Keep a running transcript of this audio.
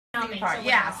numbing part.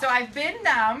 Yeah, so I've been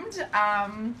numbed,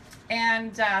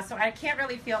 and so I can't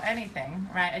really feel anything,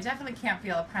 right? I definitely can't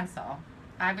feel a pencil.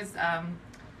 I was,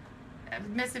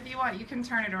 Miss, if you want, you can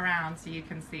turn it around so you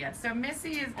can see it. So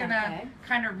Missy is gonna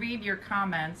kind of read your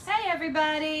comments. Hey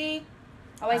everybody!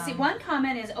 Oh, I see one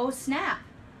comment is, oh snap.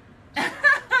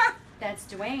 That's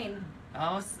Dwayne.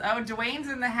 Oh, Dwayne's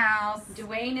in the house.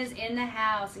 Dwayne is in the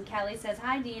house, and Kelly says,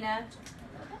 hi Dina.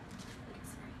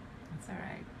 That's all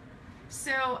right.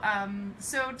 So,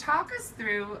 so talk us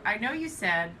through, I know you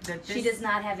said that this... She does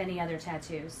not have any other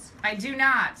tattoos. I do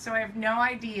not, so I have no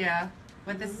idea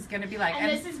what this is going to be like.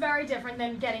 And this is very different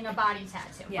than getting a body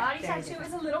tattoo. Yeah, body tattoo different.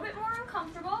 is a little bit more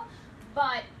uncomfortable,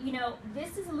 but, you know,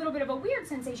 this is a little bit of a weird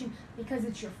sensation because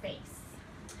it's your face.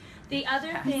 The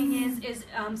other thing is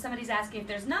somebody's asking if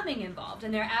there's numbing involved,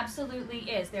 and there absolutely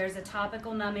is. There's a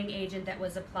topical numbing agent that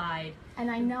was applied. And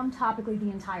I numb topically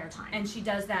the entire time. And she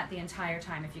does that the entire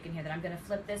time, if you can hear that. I'm going to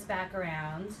flip this back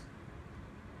around.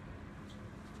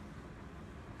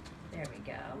 There we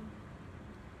go.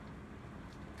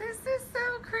 This is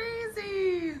so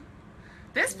crazy.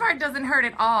 This part doesn't hurt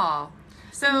at all.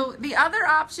 So the other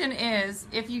option is,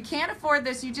 if you can't afford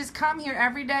this, you just come here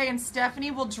every day and Stephanie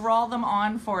will draw them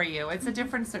on for you. It's a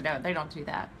different, no, they don't do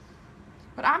that.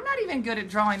 But I'm not even good at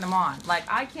drawing them on. Like,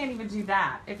 I can't even do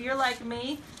that. If you're like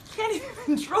me, can't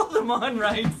even draw them on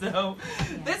right. So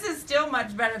this is still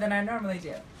much better than I normally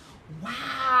do.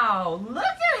 Wow, look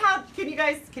at how, can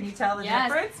you tell the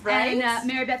difference, right? And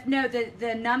Mary Beth, no,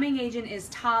 the numbing agent is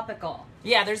topical.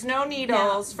 Yeah, there's no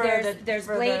needles There's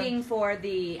blading for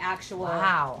the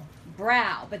actual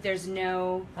brow, but there's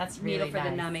no needle for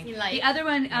the numbing. The other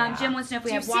one, Jim wants to know if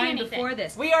we have wine before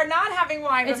this. We are not having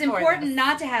wine before this. It's important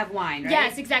not to have wine, right?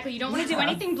 Yes, exactly. You don't want to do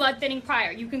anything blood thinning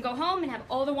prior. You can go home and have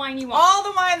all the wine you want. All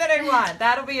the wine that I want.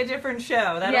 That'll be a different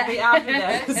show. That'll be after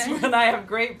this when I have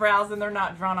great brows and they're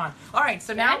not drawn on. All right,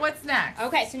 so now what's next?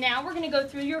 Okay, so now we're going to go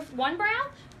through your one brow,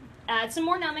 add some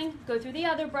more numbing, go through the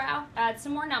other brow, add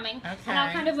some more numbing, and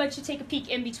I'll kind of let you take a peek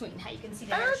in between, how you can see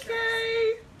that.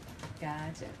 Okay.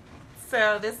 Gotcha.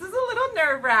 So this is a little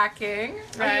nerve-wracking,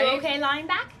 right? Are you okay lying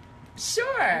back?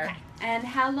 Sure. Okay. And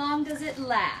how long does it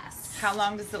last? How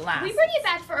long does it last? We bring it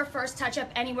back for our first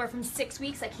touch-up anywhere from 6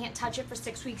 weeks. I can't touch it for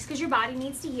 6 weeks because your body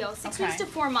needs to heal. 6 weeks to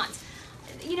 4 months.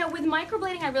 You know, with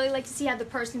microblading, I really like to see how the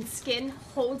person's skin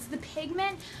holds the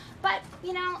pigment. But,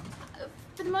 you know,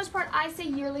 for the most part, I say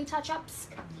yearly touch-ups.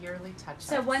 Yearly touch-ups.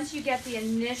 So once you get the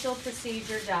initial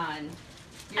procedure done,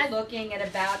 you're looking at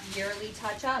about yearly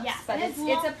touch-ups? Yes. But it's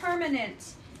a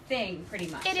permanent thing, pretty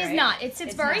much, It is not. It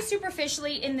sits very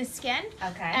superficially in the skin.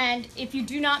 Okay. And if you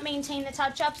do not maintain the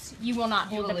touch-ups, you will not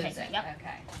hold the lose pigment. it. Yep.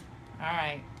 Okay. All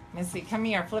right. Missy, come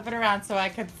here. Flip it around so I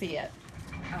can see it.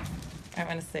 Oh. I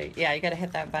want to see. Yeah, you got to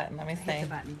hit that button. Let me see. Hit the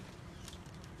button.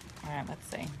 All right, let's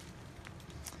see.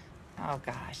 Oh,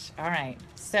 gosh. All right.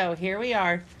 So here we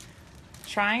are.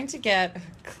 Trying to get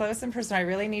close and personal. I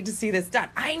really need to see this done.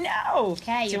 I know.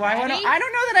 Okay, do I want to? I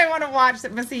don't know that I want to watch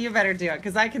it. Missy, you better do it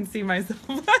because I can see myself.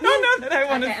 I don't know that I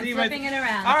want to see myself. I'm flipping it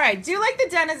around. All right, do like the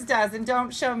dentist does and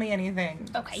don't show me anything.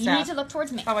 Okay, you need to look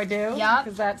towards me. Oh, I do? Yep.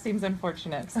 Because that seems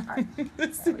unfortunate.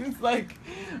 It seems like.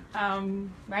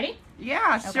 Ready?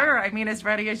 Yeah, sure. I mean, as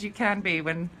ready as you can be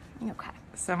when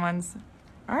someone's.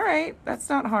 All right, that's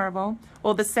not horrible.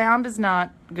 Well, the sound is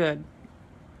not good.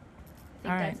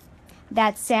 All right.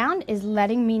 That sound is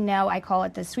letting me know, I call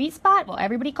it the sweet spot, well,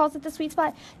 everybody calls it the sweet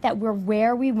spot, that we're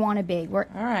where we want to be. All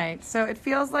right, so it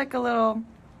feels like a little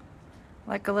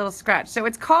scratch. So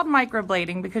it's called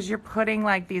microblading because you're putting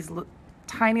like these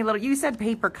tiny little, you said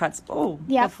paper cuts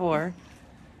before.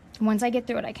 Once I get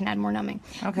through it, I can add more numbing.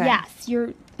 Okay. Yes,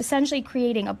 you're essentially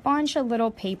creating a bunch of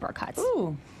little paper cuts.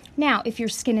 Ooh. Now, if your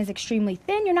skin is extremely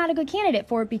thin, you're not a good candidate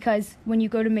for it because when you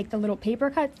go to make the little paper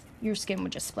cuts, your skin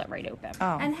would just split right open.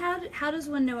 Oh. And how does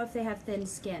one know if they have thin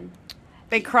skin?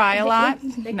 They cry a lot?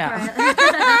 They no.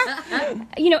 cry.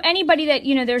 You know, anybody that,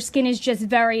 you know, their skin is just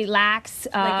very lax.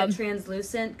 Like a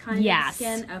translucent kind of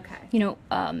skin? Okay. You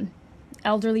know,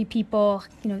 elderly people,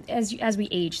 you know, as we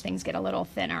age, things get a little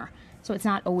thinner. So it's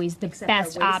not always the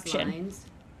best option.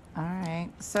 All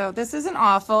right. So this isn't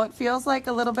awful. It feels like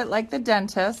a little bit like the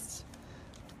dentist.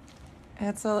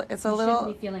 It's a little. You shouldn't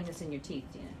be feeling this in your teeth,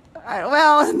 Dina.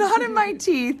 Well, not in my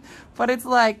teeth, but it's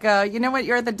like, you know what,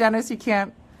 you're at the dentist, you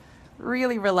can't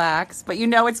really relax, but you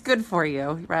know it's good for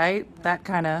you, right? That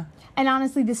kind of... And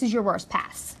honestly, this is your worst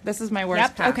pass. This is my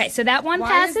worst pass. Okay, so that one Why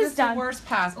pass is this done. the worst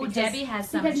pass? Because Debbie has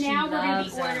some. Because now we're going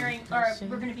to be ordering, or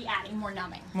we're going to be adding more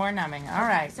numbing. More numbing. All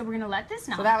right. So we're going to let this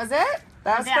numb. So that was it?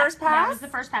 That was first pass? That was the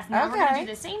first pass. Now we're going to do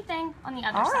the same thing on the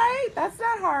other side. All right. That's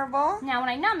not horrible. Now when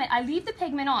I numb it, I leave the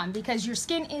pigment on because your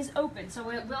skin is open, so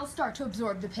it will start to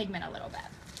absorb the pigment a little bit.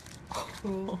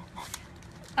 Cool.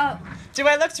 Oh. Do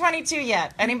I look 22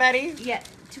 yet? Anybody? Yeah.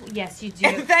 Yes, you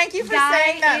do. Thank you for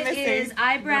saying that, Missy. It is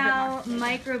Eyebrow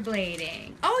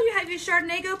Microblading. Oh, you have your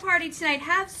Chardonnay party tonight.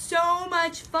 Have so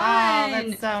much fun. Oh,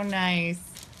 that's so nice.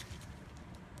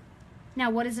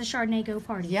 Now, what is a Chardonnay Go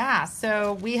party? Yeah,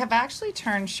 so we have actually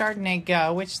turned Chardonnay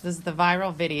Go, which is the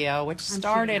viral video, which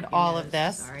started all of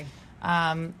this,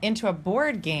 into a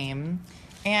board game.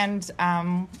 And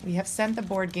we have sent the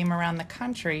board game around the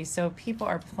country, so people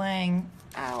are playing.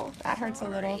 Ow, that hurts a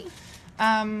little.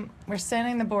 We're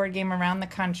sending the board game around the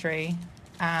country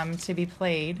to be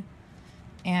played.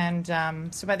 And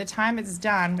so by the time it's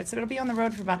done, it'll be on the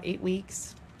road for about 8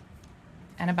 weeks.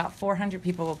 And about 400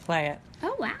 people will play it.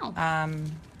 Oh, wow.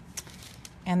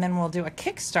 And then we'll do a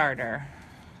Kickstarter.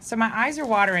 So my eyes are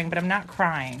watering, but I'm not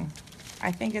crying.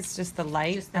 I think it's just the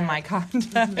light and my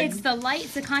contacts. It's the light,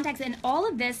 it's the contacts, and all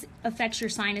of this affects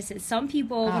your sinuses. Some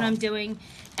people, when I'm doing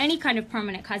any kind of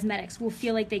permanent cosmetics, will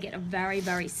feel like they get a very,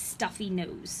 very stuffy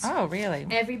nose. Oh, really?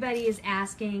 Everybody is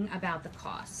asking about the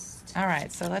cost. All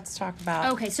right, so let's talk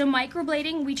about... Okay, so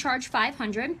microblading, we charge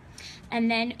 $500,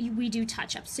 and then we do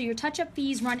touch-ups. So your touch-up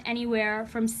fees run anywhere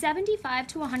from $75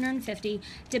 to $150,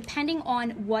 depending on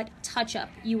what touch-up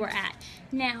you were at.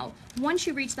 Now, once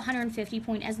you reach the 150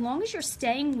 point, as long as you're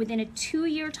staying within a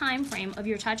 2-year time frame of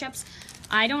your touch-ups,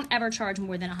 I don't ever charge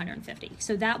more than $150.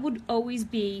 So that would always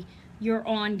be your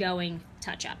ongoing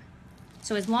touch-up.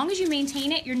 So as long as you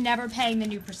maintain it, you're never paying the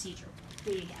new procedure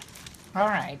fee again. All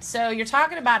right, so you're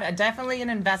talking about definitely an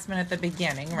investment at the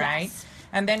beginning, right? Yes.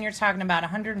 And then you're talking about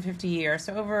 150 a year.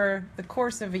 So over the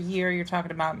course of a year, you're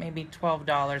talking about maybe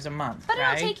 $12 a month, But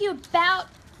right? it'll take you about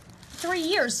 3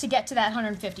 years to get to that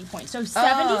 150 point. So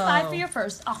 75 for your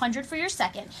first, 100 for your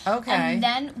second. Okay. And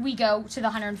then we go to the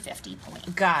 150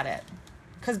 point. Got it.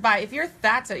 Because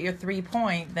that's at your 3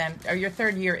 point, then, or your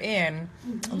third year in,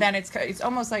 then it's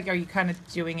almost like, are you kind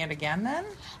of doing it again then?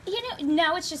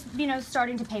 No, it's just,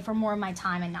 starting to pay for more of my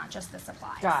time and not just the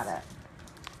supplies. Got it.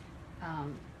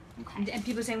 Okay. And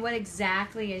people are saying, what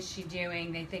exactly is she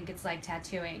doing? They think it's like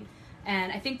tattooing.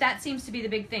 And I think that seems to be the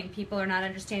big thing. People are not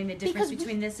understanding the difference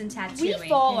between this and tattooing. We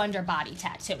fall under body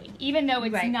tattooing. Even though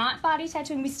it's not body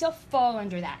tattooing, we still fall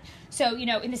under that. So,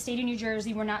 in the state of New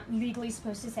Jersey, we're not legally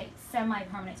supposed to say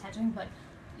semi-permanent tattooing, but,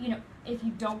 if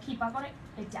you don't keep up on it,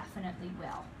 it definitely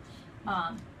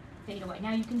will fade away.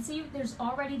 Now, you can see there's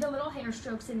already the little hair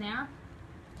strokes in there.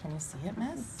 Can you see it,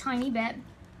 miss? Tiny bit.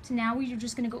 So now we're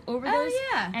just going to go over those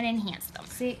and enhance them.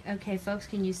 See, okay, folks,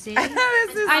 can you see? This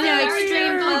is I know, so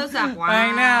extreme weird. close-up. Wow.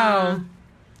 I know.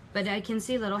 But I can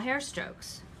see little hair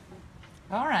strokes.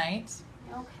 All right.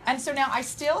 Okay. And so now I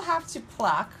still have to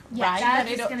pluck, Yeah, right? that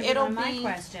But is gonna be one of my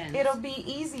questions. It'll be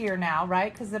easier now,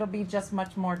 right? Because it'll be just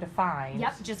much more defined.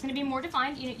 Yep, just going to be more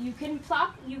defined. You can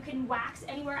pluck, you can wax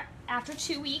anywhere after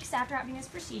 2 weeks after having this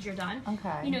procedure done.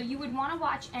 Okay. You would want to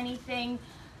watch anything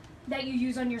that you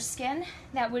use on your skin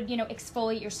that would,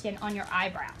 exfoliate your skin on your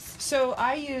eyebrows. So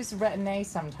I use Retin-A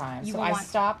sometimes. I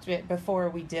stopped it before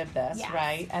we did this,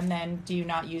 right? And then do you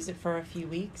not use it for a few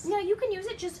weeks? No, you can use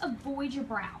it, just avoid your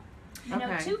brow.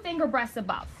 2 finger breadths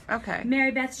above. Okay.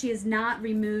 Mary Beth, she is not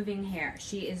removing hair.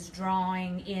 She is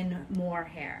drawing in more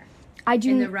hair.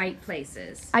 In the right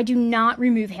places. I do not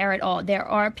remove hair at all. There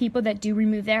are people that do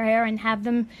remove their hair and have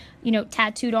them,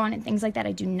 tattooed on and things like that.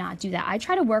 I do not do that. I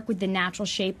try to work with the natural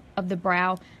shape of the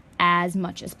brow as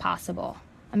much as possible.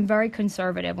 I'm very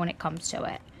conservative when it comes to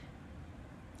it.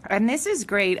 And this is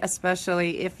great,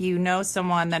 especially if you know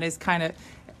someone that is kind of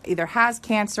either has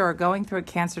cancer or going through a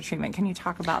cancer treatment. Can you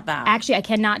talk about that? Actually, I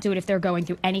cannot do it if they're going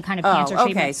through any kind of cancer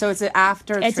treatment. Okay, so it's an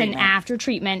after treatment. It's an after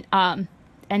treatment.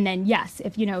 And then, yes,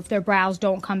 if their brows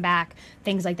don't come back,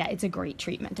 things like that, it's a great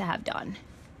treatment to have done.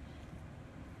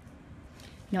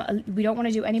 We don't want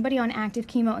to do anybody on active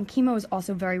chemo, and chemo is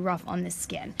also very rough on the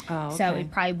skin. Oh, okay. So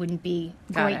it probably wouldn't be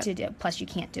great to do. Plus, you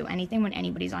can't do anything when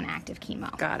anybody's on active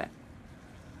chemo. Got it.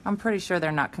 I'm pretty sure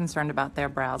they're not concerned about their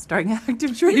brows during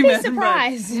active treatment. You'd be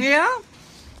surprised. Yeah?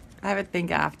 I would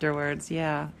think afterwards,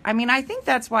 yeah. I mean, I think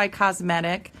that's why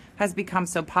cosmetic has become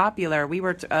so popular. We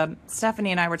were, Stephanie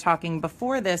and I were talking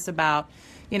before this about,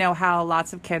 how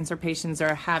lots of cancer patients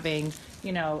are having,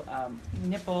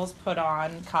 nipples put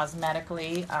on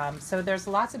cosmetically. So there's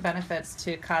lots of benefits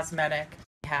to cosmetic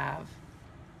we have.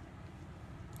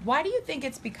 Why do you think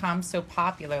it's become so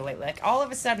popular lately? Like all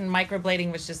of a sudden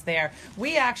microblading was just there.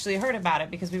 We actually heard about it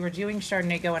because we were doing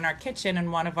Chardonnay Go in our kitchen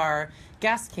and one of our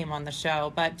guests came on the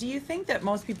show. But do you think that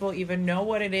most people even know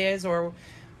what it is, or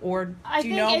I do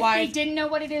you think know if why they didn't know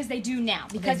what it is, they do now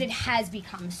because it has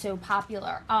become so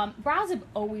popular. Brows have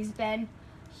always been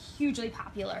hugely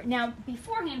popular. Now,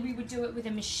 beforehand, we would do it with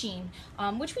a machine,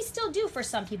 which we still do for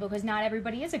some people because not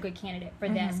everybody is a good candidate for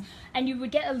this. And you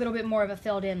would get a little bit more of a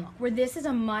filled-in look, where this is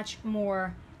a much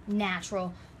more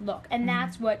natural look. And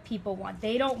that's what people want.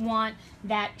 They don't want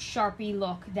that Sharpie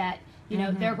look that, you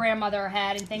know, their grandmother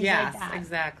had and things like that. Yes,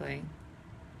 exactly.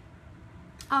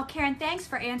 Oh, Karen, thanks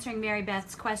for answering Mary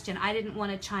Beth's question. I didn't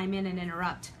want to chime in and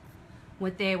interrupt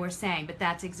what they were saying, but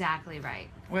that's exactly right.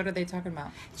 What are they talking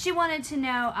about? She wanted to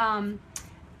know,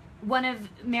 one of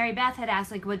Mary Beth had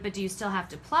asked, like, but do you still have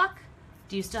to pluck?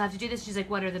 Do you still have to do this? She's like,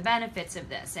 what are the benefits of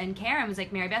this? And Karen was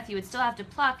like, Mary Beth, you would still have to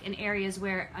pluck in areas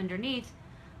where underneath,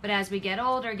 but as we get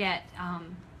older,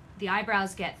 the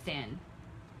eyebrows get thin.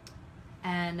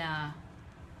 And, and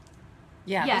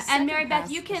Mary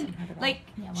Beth, you can, like,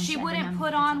 she wouldn't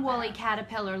put on woolly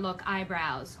caterpillar look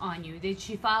eyebrows on you.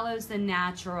 She follows the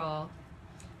natural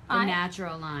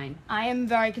line. I am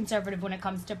very conservative when it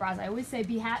comes to brows. I always say,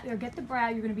 be happy or get the brow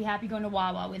you're going to be happy going to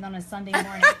Wawa with on a Sunday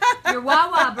morning. Your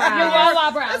Wawa brows. Your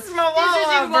Wawa brows. This is my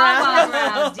Wawa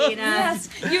brows, Dina. Yes,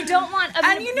 you don't want.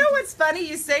 And you know what's funny?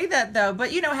 You say that though,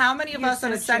 but you know how many of us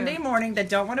on a Sunday morning that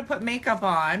don't want to put makeup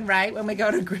on, right? When we go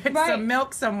to get some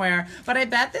milk somewhere. But I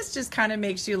bet this just kind of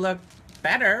makes you look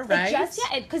better, right?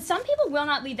 Because some people will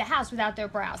not leave the house without their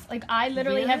brows. Like I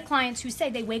literally have clients who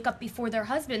say they wake up before their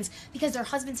husbands because their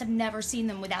husbands have never seen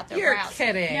them without their brows. You're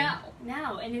kidding.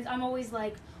 No. And I'm always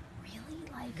like, really?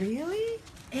 Like, really?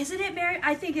 Isn't it, Mary?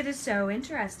 I think it is so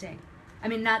interesting. I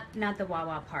mean, not the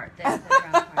Wawa part, the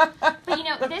brown part. But you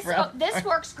know, this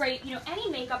works great. You know,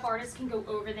 any makeup artist can go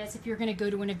over this if you're going to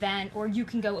go to an event, or you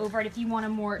can go over it if you want a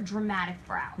more dramatic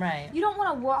brow. Right. You don't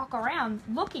want to walk around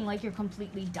looking like you're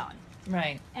completely done.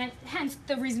 Right. And hence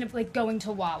the reason of like going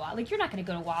to Wawa. Like you're not going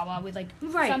to go to Wawa with like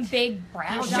some big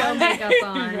brow show makeup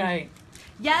on. Right.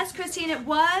 Yes, Christine, it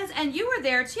was, and you were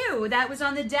there too. That was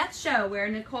on the Death Show where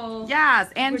Nicole. Yes,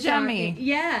 and Jemmy.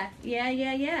 Yeah.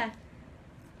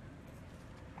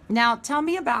 Now, tell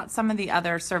me about some of the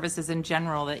other services in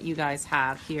general that you guys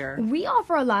have here. We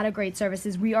offer a lot of great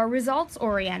services. We are results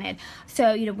oriented.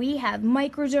 So, you know, we have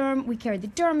microderm. We carry the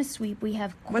DermaSweep. We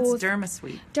have What's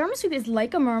DermaSweep? DermaSweep is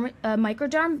like a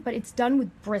microderm, but it's done with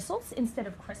bristles instead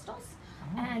of crystals.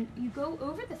 Oh. And you go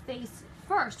over the face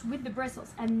first with the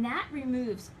bristles, and that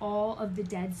removes all of the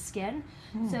dead skin.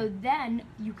 So then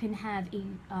you can have a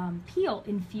peel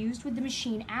infused with the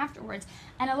machine afterwards.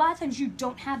 And a lot of times you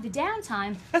don't have the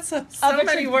downtime. That's so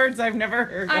many words I've never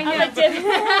heard. I know.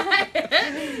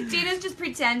 Gina's just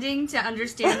pretending to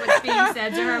understand what's being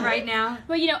said to her right now.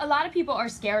 Well, you know, a lot of people are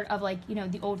scared of, like, you know,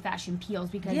 the old-fashioned peels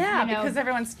because, because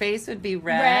everyone's face would be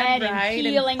red and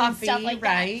peeling and puffy, stuff like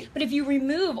that. But if you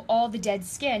remove all the dead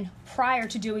skin prior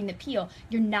to doing the peel,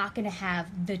 you're not going to have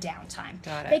the downtime.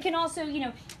 Got it. They can also, you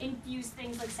know, infuse things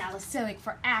like salicylic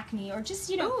for acne or just,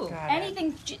 you know,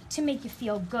 anything to make you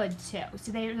feel good too.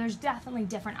 So there's definitely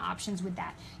different options with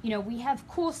that. You know, we have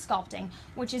Cool Sculpting,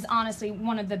 which is honestly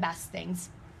one of the best things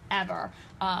ever.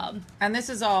 And this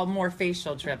is all more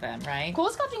facial driven, right? Cool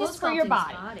Sculpting is for your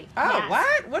body. Oh, yes.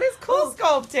 What? What is Cool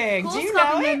Sculpting? Cool Do you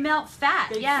Sculpting, know they it? melt fat.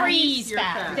 They freeze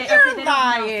fat. You're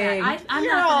lying. I'm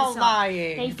You're not all gonna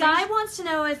lying. Guy wants to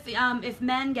know if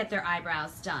men get their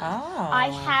eyebrows done. Oh. I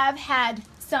have had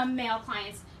some male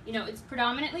clients. You know, it's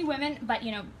predominantly women, but,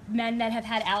 you know, men that have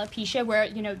had alopecia where,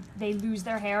 you know, they lose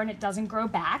their hair and it doesn't grow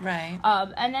back. Right.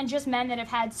 And then just men that have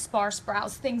had sparse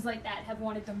brows, things like that, have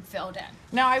wanted them filled in.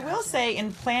 Now, I will say,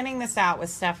 in planning this out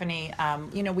with Stephanie,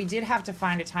 you know, we did have to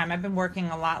find a time. I've been working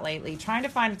a lot lately, trying to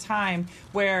find a time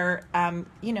where,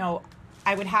 you know,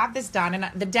 I would have this done.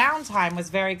 And the downtime was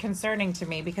very concerning to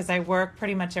me because I work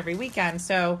pretty much every weekend.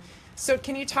 So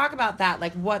can you talk about that,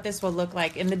 like what this will look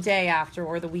like in the day after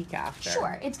or the week after?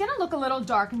 Sure. It's going to look a little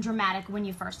dark and dramatic when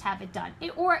you first have it done.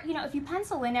 Or, you know, if you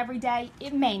pencil in every day,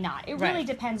 it may not. It really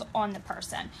depends on the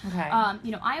person. Okay.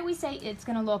 You know, I always say it's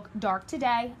going to look dark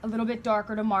today, a little bit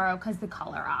darker tomorrow because the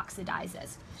color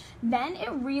oxidizes. Then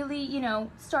it really, you know,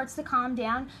 starts to calm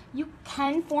down. You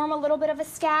can form a little bit of a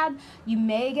scab. You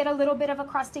may get a little bit of a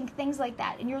crusting, things like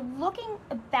that. And you're looking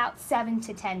about 7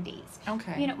 to 10 days.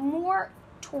 Okay. You know, more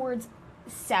towards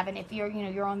 7 if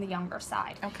you're on the younger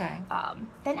side. Okay.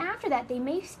 Then after that, they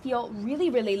may feel really,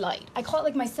 really light. I call it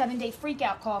like my 7-day freak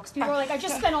out call because people are like, I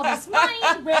just spent all this money.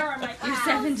 Where are my Your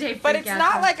 7-day freak But it's out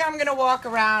not call. like I'm going to walk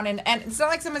around and it's not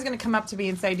like someone's going to come up to me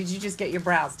and say, did you just get your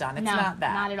brows done? It's No, not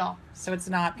that. not at all. So it's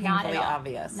not Not at painfully all.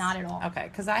 obvious. Not at all. Okay,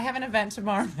 because I have an event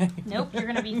tomorrow night. Nope, you're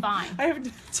going to be fine. I have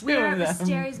 2 We are of at them.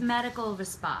 Sterry's medical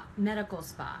spa.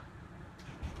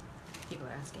 People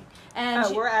are asking.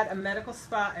 And We're at a medical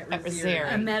spa at At Rosier. Rosier.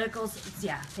 a medical.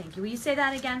 Yeah, thank you. Will you say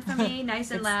that again for me,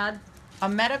 nice and loud? A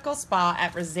medical spa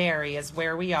at Rosier is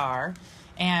where we are.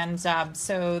 And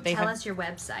so they Tell have... us your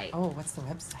website. Oh, what's the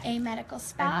website? A medical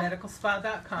spa. And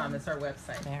medicalspa.com is our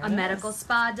website. There A it is.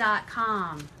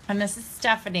 medicalspa.com. And this is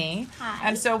Stephanie. Hi.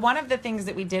 And so one of the things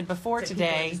that we did before So people are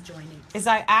today just joining. is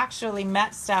I actually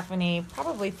met Stephanie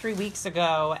probably 3 weeks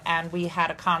ago, and we had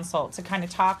a consult to kind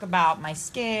of talk about my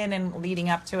skin and leading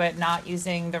up to it, not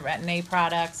using the Retin-A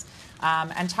products,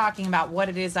 and talking about what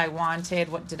it is I wanted.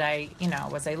 What did I,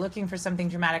 was I looking for something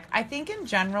dramatic? I think in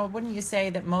general, wouldn't you say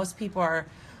that most people are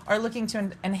looking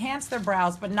to enhance their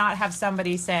brows, but not have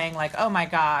somebody saying like, "Oh my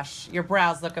gosh, your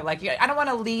brows look like." I don't want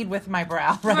to lead with my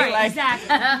brow, right? Right, Like,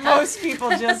 exactly. most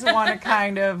people just want to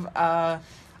kind of.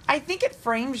 I think it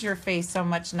frames your face so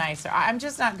much nicer. I'm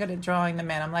just not good at drawing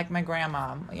them in. I'm like my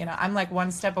grandma. I'm like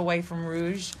one step away from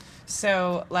rouge.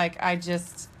 So like I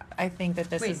think that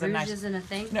this Wait, is a rouge nice. isn't a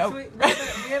thing? No. So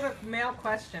we have a male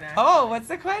question, actually. Oh, what's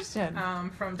the question?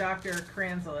 From Dr.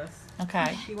 Kranzelis.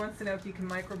 Okay. He wants to know if you can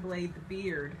microblade the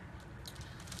beard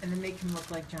and then make him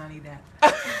look like Johnny Depp.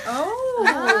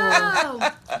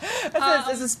 Oh.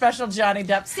 This is a special Johnny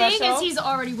Depp special. Seeing as he's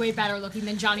already way better looking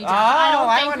than Johnny Depp, Oh, I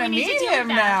don't want think to we need meet to do him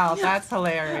that. now. That's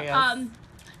hilarious.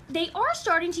 They are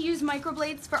starting to use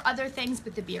microblades for other things,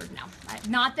 but the beard, no.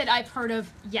 Not that I've heard of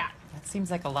yet. That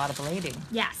seems like a lot of blading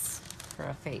Yes. for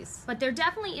a face. But there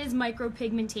definitely is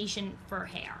micropigmentation for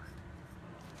hair.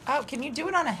 Oh, can you do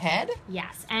it on a head?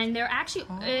 Yes, and there actually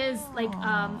is, like,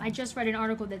 I just read an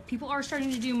article that people are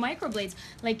starting to do microblades,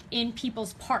 like, in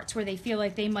people's parts where they feel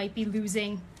like they might be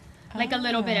losing, like, a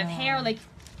little bit of hair. Like,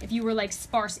 if you were, like,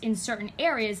 sparse in certain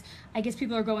areas, I guess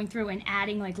people are going through and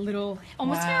adding, like, little,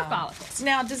 almost hair follicles.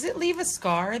 Now, does it leave a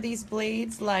scar, these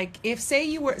blades? Like, if, say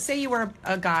you were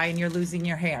a guy and you're losing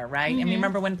your hair, right? Mm-hmm. And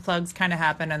remember when plugs kind of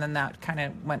happened and then that kind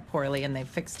of went poorly and they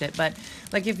fixed it. But,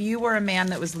 like, if you were a man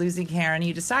that was losing hair and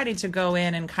you decided to go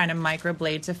in and kind of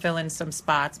microblade to fill in some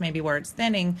spots, maybe where it's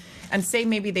thinning, and say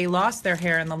maybe they lost their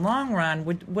hair in the long run,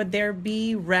 would there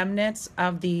be remnants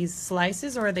of these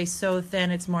slices, or are they so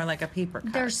thin it's more like a paper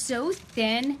cut? They're so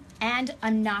thin, and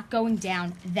I'm not going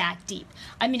down that deep.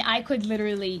 I mean, I could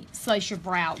literally slice your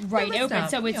brow right let's open.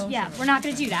 not. So it's, Yeah, we're not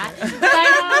going to do that.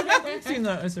 But, Seen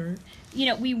that as a-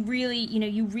 we really,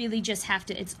 you really just have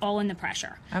to, it's all in the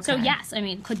pressure. So Okay. yes, I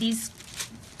mean, could these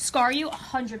scar you?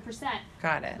 100%.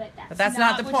 Got it. But But that's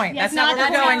not the what- point. yeah, That's not what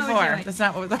we're not going what we're for. doing. That's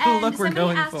not what the And look we're somebody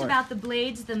going asked for. about the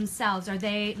blades themselves. Are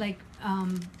they like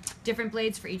different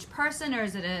blades for each person, or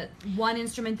is it a one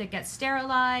instrument that gets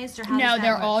sterilized, or how No, does that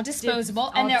they're work? all disposable,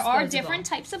 All and there are disposable. different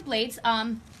types of blades.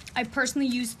 I personally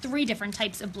use 3 different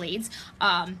types of blades.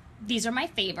 These are my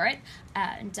favorite,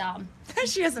 and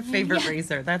She has a favorite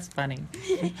razor. That's funny.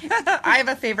 I have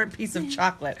a favorite piece of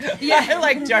chocolate. Yeah, I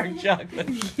like dark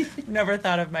chocolate. Never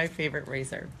thought of my favorite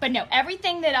razor. but no,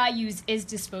 everything that I use is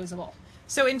disposable.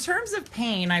 So in terms of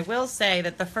pain, I will say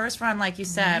that the first run, like you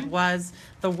said, was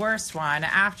the worst one.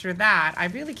 After that, I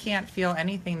really can't feel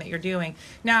anything that you're doing.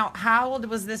 Now, how will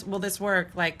this work?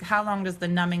 Like, how long does the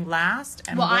numbing last?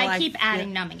 And Well, will I keep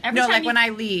adding numbing. Every No, time like you- when I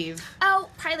leave. Oh,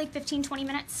 probably like 15, 20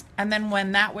 minutes. And then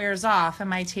when that wears off,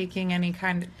 am I taking any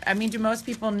kind of, I mean, do most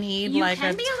people need You like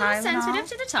can a be a little Tylenol? sensitive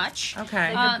to the touch.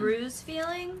 Okay. Like a bruise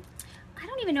feeling. I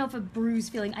don't even know if a bruise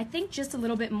feeling. I think just a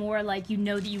little bit more like you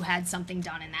know that you had something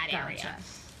done in that area.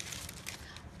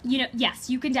 Gotcha. Yes,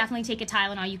 you can definitely take a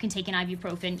Tylenol. You can take an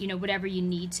ibuprofen. Whatever you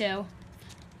need to.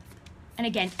 And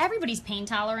again, everybody's pain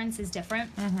tolerance is different.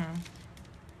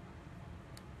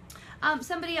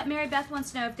 Somebody, Mary Beth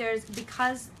wants to know if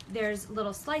because there's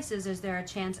little slices, is there a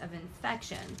chance of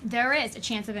infection? There is a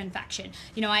chance of infection.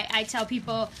 I tell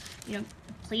people,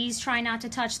 please try not to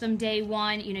touch them day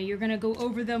one. You're going to go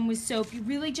over them with soap. You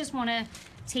really just want to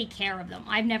take care of them.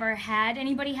 I've never had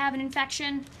anybody have an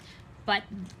infection, But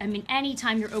I mean,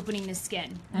 anytime you're opening the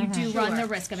skin, you do run the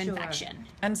risk of infection.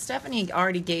 And Stephanie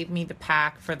already gave me the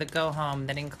pack for the go home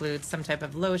that includes some type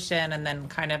of lotion and then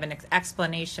kind of an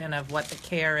explanation of what the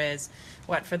care is,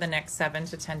 for the next 7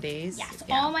 to 10 days. Yes,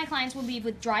 all my clients will leave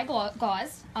with dry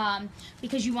gauze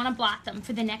because you want to blot them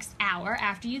for the next hour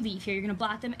after you leave here. You're going to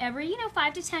blot them every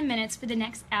 5 to 10 minutes for the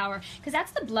next hour because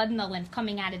that's the blood and the lymph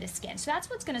coming out of the skin. So that's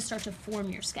what's going to start to form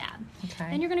your scab.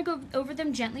 Okay. Then you're going to go over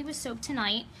them gently with soap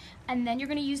tonight, and then you're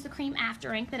going to use the cream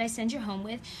after ink that I send you home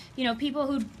with. People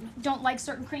who don't like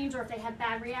certain creams or if they have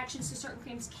bad reactions to certain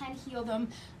creams can heal them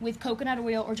with coconut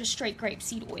oil or just straight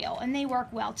grapeseed oil, and they work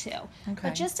well too. Okay.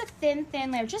 But just a thin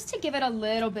layer just to give it a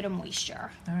little bit of moisture.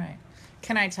 All right.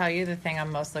 Can I tell you the thing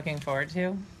I'm most looking forward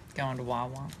to? Going to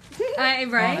Wawa. Right?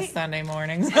 On a Sunday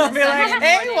mornings. I'll be like,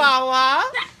 hey, Wawa,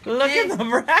 look at the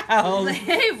brows.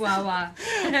 Hey, Wawa.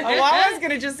 Wawa's going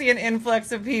to just see an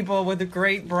influx of people with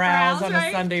great brows on a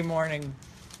right? Sunday morning.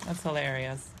 That's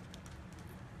hilarious.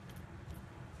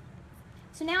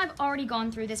 So now I've already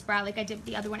gone through this brow like I did with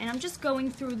the other one, and I'm just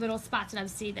going through little spots that I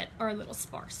see that are a little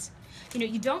sparse.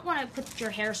 You don't want to put your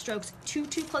hair strokes too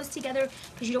close together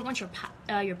because you don't want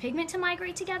your pigment to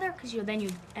migrate together because then you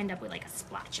end up with like a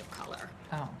splotch of color.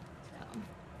 Oh.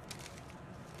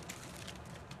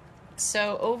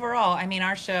 So overall, I mean,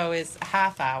 our show is a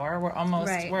half hour. We're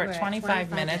at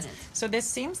 25 minutes. So this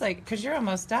seems like, because you're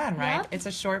almost done, right? Yep. It's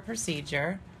a short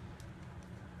procedure.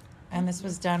 And this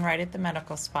was done right at the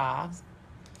medical spa.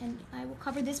 And I will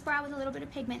cover this brow with a little bit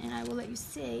of pigment, and I will let you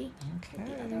see what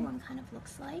the other one kind of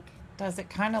looks like. Does it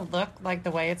kind of look like the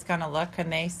way it's going to look? Can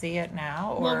they see it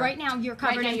now? Or? Well, right now you're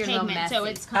covered in pigment, so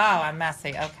it's Oh, I'm messy.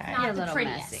 Okay. not You're a the little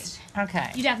prettiest. messy.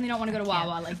 Okay. You definitely don't want to go to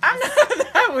Wawa like this.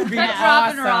 That would be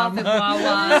Dropping her off awesome.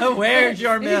 at Wawa. Where's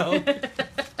your milk?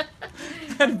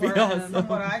 That'd be From awesome.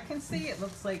 what I can see, it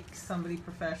looks like somebody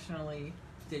professionally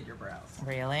did your brows.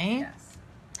 Really? Yes.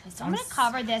 So I'm going to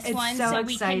cover this It's one so so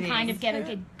we can exciting. kind of get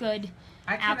a good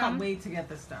I cannot outcome. wait to get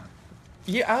this done.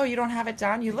 You don't have it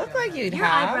done? You look like you'd Your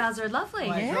have. eyebrows are lovely.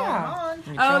 Well, I Yeah. draw them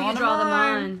on. You draw them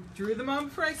on. Drew them on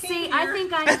before I came See, here.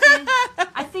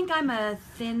 I think I'm a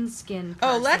thin skin person.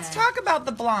 Oh, let's talk about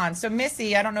the blonde. So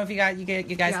Missy, I don't know if you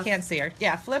guys can't see her.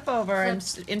 Yeah, flip over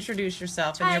and introduce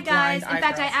yourself and Hi your blind guys. In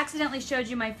fact, I eyebrows. accidentally showed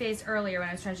you my face earlier when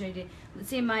I was trying to show you.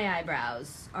 See, my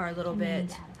eyebrows are a little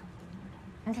bit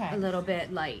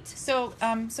light. So,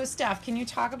 so Steph, can you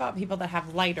talk about people that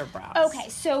have lighter brows? Okay,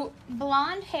 so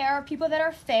blonde hair, people that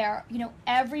are fair,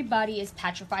 everybody is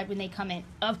petrified when they come in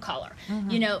of color.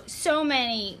 So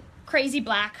many crazy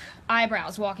black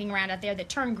eyebrows walking around out there that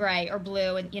turn gray or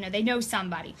blue, and they know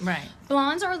somebody. Right.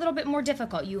 Blondes are a little bit more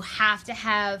difficult. You have to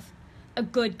have a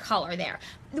good color there.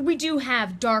 We do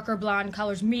have darker blonde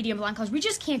colors, medium blonde colors. We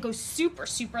just can't go super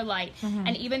light.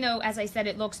 And even though, as I said,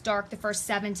 it looks dark the first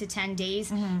 7 to 10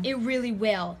 days, it really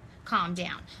will calm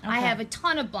down. I have a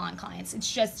ton of blonde clients.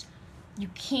 It's just you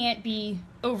can't be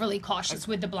overly cautious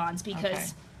with the blondes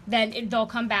because then they'll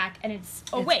come back and it's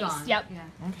a waste. Gone. Yep.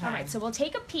 Yeah. Okay. All right, so we'll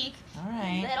take a peek. All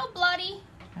right. A little bloody,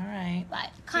 All right. but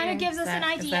kind of gives us an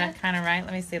idea. Is that kind of right?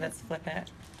 Let me see. Let's flip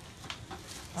it.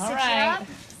 All Sit right. you up.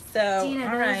 So, Dina,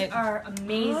 all those right. are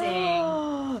amazing.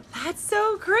 Oh, that's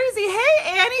so crazy. Hey,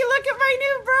 Annie, look at my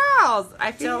new brows.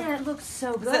 I feel. Dina, it looks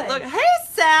so Does good. it look? Hey,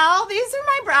 Sal, these are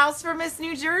my brows for Miss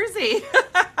New Jersey.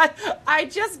 I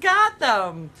just got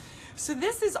them. So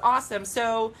this is awesome.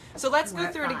 So let's go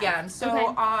through it again.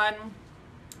 So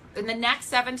in the next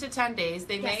 7 to 10 days,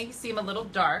 they may seem a little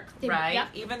dark, right? Yep.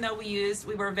 Even though we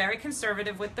were very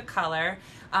conservative with the color.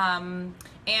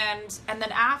 And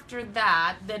then after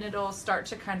that, then it'll start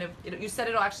to kind of, you said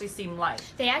it'll actually seem light.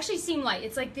 They actually seem light.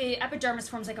 It's like the epidermis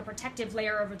forms like a protective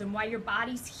layer over them while your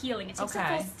body's healing. It takes a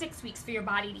full 6 weeks for your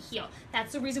body to heal.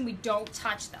 That's the reason we don't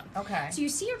touch them. Okay. So you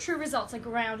see your true results like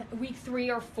around week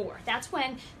 3 or 4. That's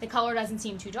when the color doesn't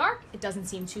seem too dark. It doesn't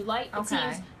seem too light. It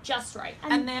seems just right.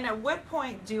 And then at what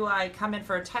point do I come in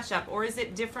for a touch-up, or is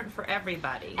it different for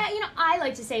everybody? I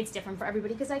like to say it's different for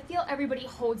everybody because I feel everybody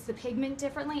holds the pigment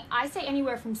differently. I say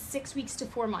anywhere from 6 weeks to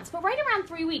 4 months. But right around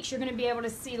 3 weeks, you're going to be able to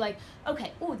see like,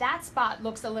 okay, oh, that spot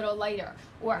looks a little lighter.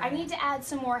 Or I need to add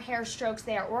some more hair strokes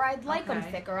there. Or I'd like them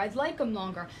thicker. I'd like them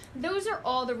longer. Those are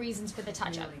all the reasons for the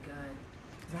touch-up. Really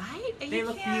good. Right? They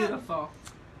look beautiful.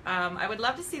 I would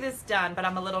love to see this done, but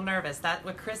I'm a little nervous. That's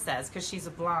what Chris says, because she's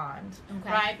a blonde.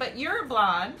 Okay. Right? But you're a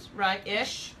blonde, right?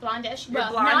 Ish. Blondish. You're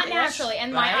Well, blondish, not naturally.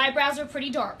 And right? my eyebrows are pretty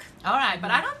dark. All right,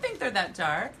 but I don't think they're that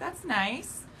dark. That's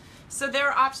nice. So there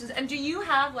are options. And do you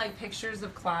have like pictures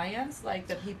of clients like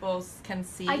that people can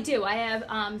see? I do. I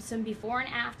have some before and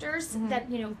afters that,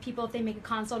 people, if they make a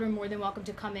consult, are more than welcome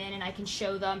to come in and I can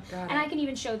show them. And I can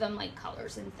even show them like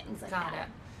colors and things like that. Got it.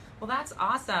 Well, that's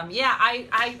awesome. Yeah,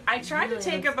 I tried to Really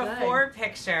take a looks good. before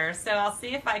picture, so I'll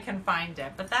see if I can find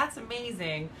it. But that's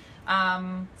amazing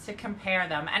to compare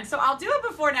them. And so I'll do a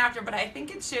before and after, but I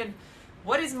think it should.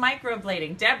 What is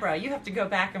microblading? Deborah, you have to go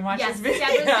back and watch Yes, this video.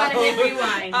 Deborah's gotta hit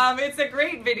rewind. It's a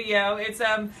great video. It's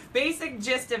basic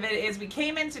gist of it is we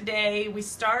came in today. We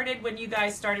started when you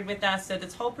guys started with us, so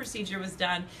this whole procedure was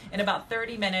done in about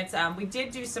 30 minutes. We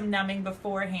did do some numbing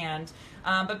beforehand.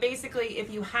 But basically,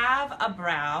 if you have a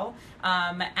brow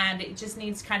and it just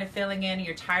needs kind of filling in,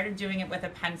 you're tired of doing it with a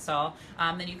pencil,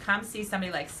 then you come see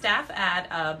somebody like Steph at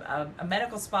a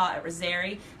medical spa at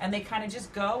Rosary, and they kind of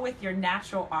just go with your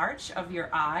natural arch of your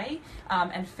eye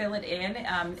and fill it in.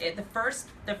 The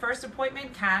first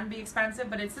appointment can be expensive,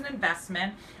 but it's an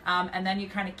investment, and then you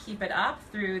kind of keep it up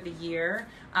through the year.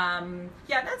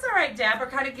 Yeah, that's all right, Deb. We're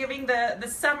kind of giving the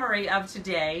summary of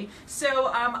today. So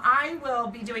I will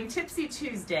be doing Tipsy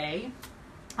Tuesday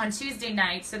on Tuesday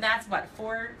night. So that's what,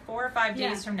 four or 5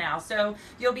 days from now. So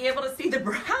you'll be able to see the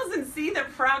brows and see the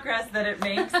progress that it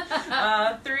makes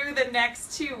through the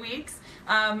next 2 weeks.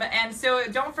 And so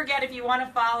don't forget, if you want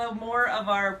to follow more of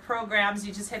our programs,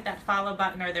 you just hit that follow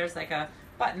button, or there's like a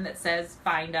button that says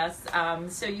find us,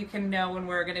 so you can know when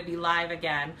we're going to be live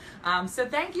again. So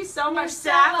thank you so much, so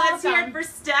Steph. Let's hear it welcome. for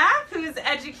Steph, who's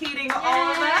educating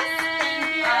all of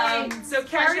us. So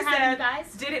Carrie Pleasure having you said,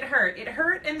 guys. did it hurt? It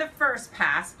hurt in the first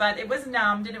pass, but it was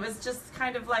numbed, and it was just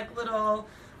kind of like little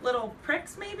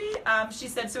pricks maybe. She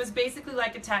said, so it's basically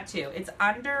like a tattoo. It's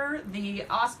under the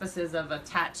auspices of a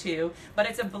tattoo, but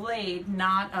it's a blade,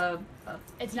 not a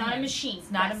It's not a machine.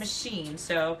 It's not a machine,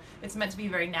 so it's meant to be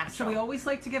very natural. So we always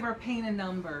like to give our pain a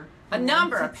number. A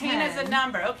number. One A to pain is a 10.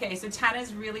 number. Okay, so 10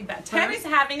 is really bad. 10 First- is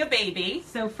having a baby.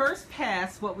 So first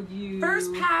pass, what would you?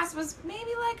 First pass was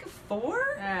maybe like a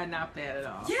 4. Not bad at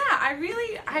all. Yeah, I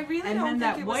really And don't then think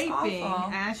that it was wiping,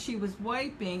 awful. as she was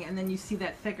wiping, and then you see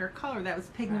that thicker color, that was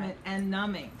pigment and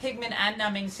numbing. Pigment and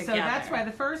numbing together. So that's why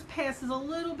the first pass is a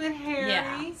little bit hairy.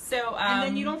 Yeah. So And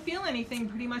then you don't feel anything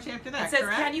pretty much after that. It says,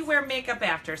 correct? can you wear makeup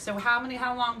after? So how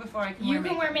long before I can You wear can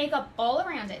makeup? wear makeup all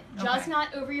around it, just Okay.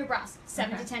 not over your brows.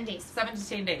 7 Okay. to 10 days. 7 to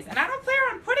 10 days. And I don't plan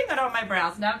on putting it on my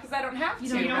brows now because I don't have to,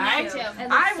 You don't right? have to. It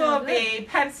looks I so will good. be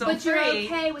pencil But you're free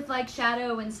okay with like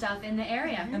shadow and stuff in the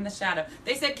area. in the shadow.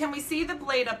 They said, can we see the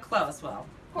blade up close? Well,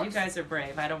 course. you guys are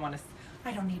brave. I don't want to.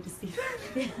 I don't need to see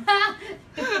that.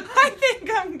 I think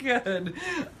I'm good.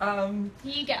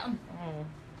 Here you go. Oh.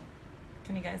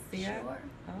 Can you guys see it? Sure.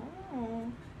 Oh.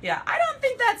 Yeah, I don't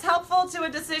think that's helpful to a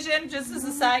decision, just as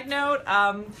a side note.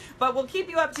 But we'll keep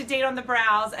you up to date on the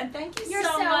brows. And thank you You're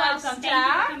so so much, welcome. Thank you for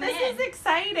Steph. coming This in. is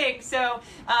exciting. So,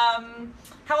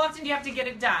 how often do you have to get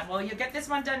it done? Well, you'll get this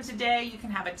one done today. You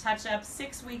can have a touch-up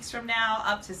 6 weeks from now,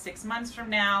 up to 6 months from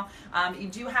now. You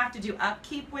do have to do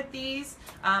upkeep with these,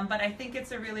 but I think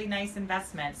it's a really nice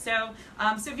investment. So,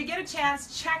 so if you get a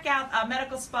chance, check out a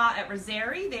medical spa at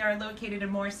Rosary. They are located in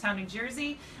Morristown, New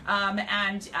Jersey.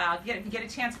 And if you get a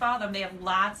chance, follow them. They have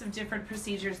lots of different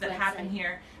procedures that happen Website.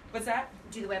 here. What's that?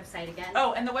 Do the website again.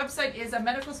 Oh, and the website is a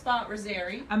medical spa at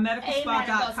Rosary. A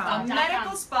medicalspa.com.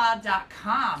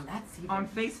 Medicalspa.com. That's even On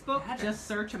Facebook, better. just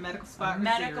search a medical spa. at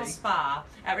Medical Rosary. Spa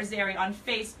at Rosary on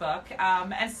Facebook.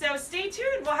 And so stay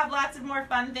tuned. We'll have lots of more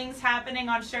fun things happening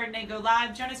on Chardonnay Go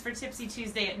Live. Join us for Tipsy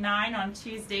Tuesday at 9 on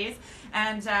Tuesdays.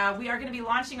 And we are going to be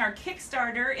launching our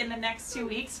Kickstarter in the next 2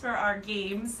 weeks for our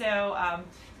game. So,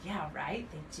 yeah, right?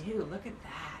 They do. Look at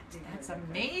that. Dude, that's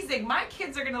amazing. My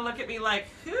kids are going to look at me like,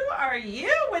 who are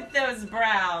you with those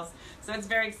brows? So it's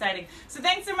very exciting. So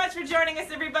thanks so much for joining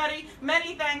us, everybody.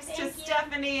 Many thanks to Thank you.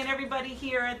 Stephanie and everybody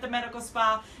here at the Medical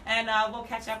Spa. And we'll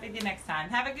catch up with you next time.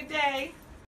 Have a good day.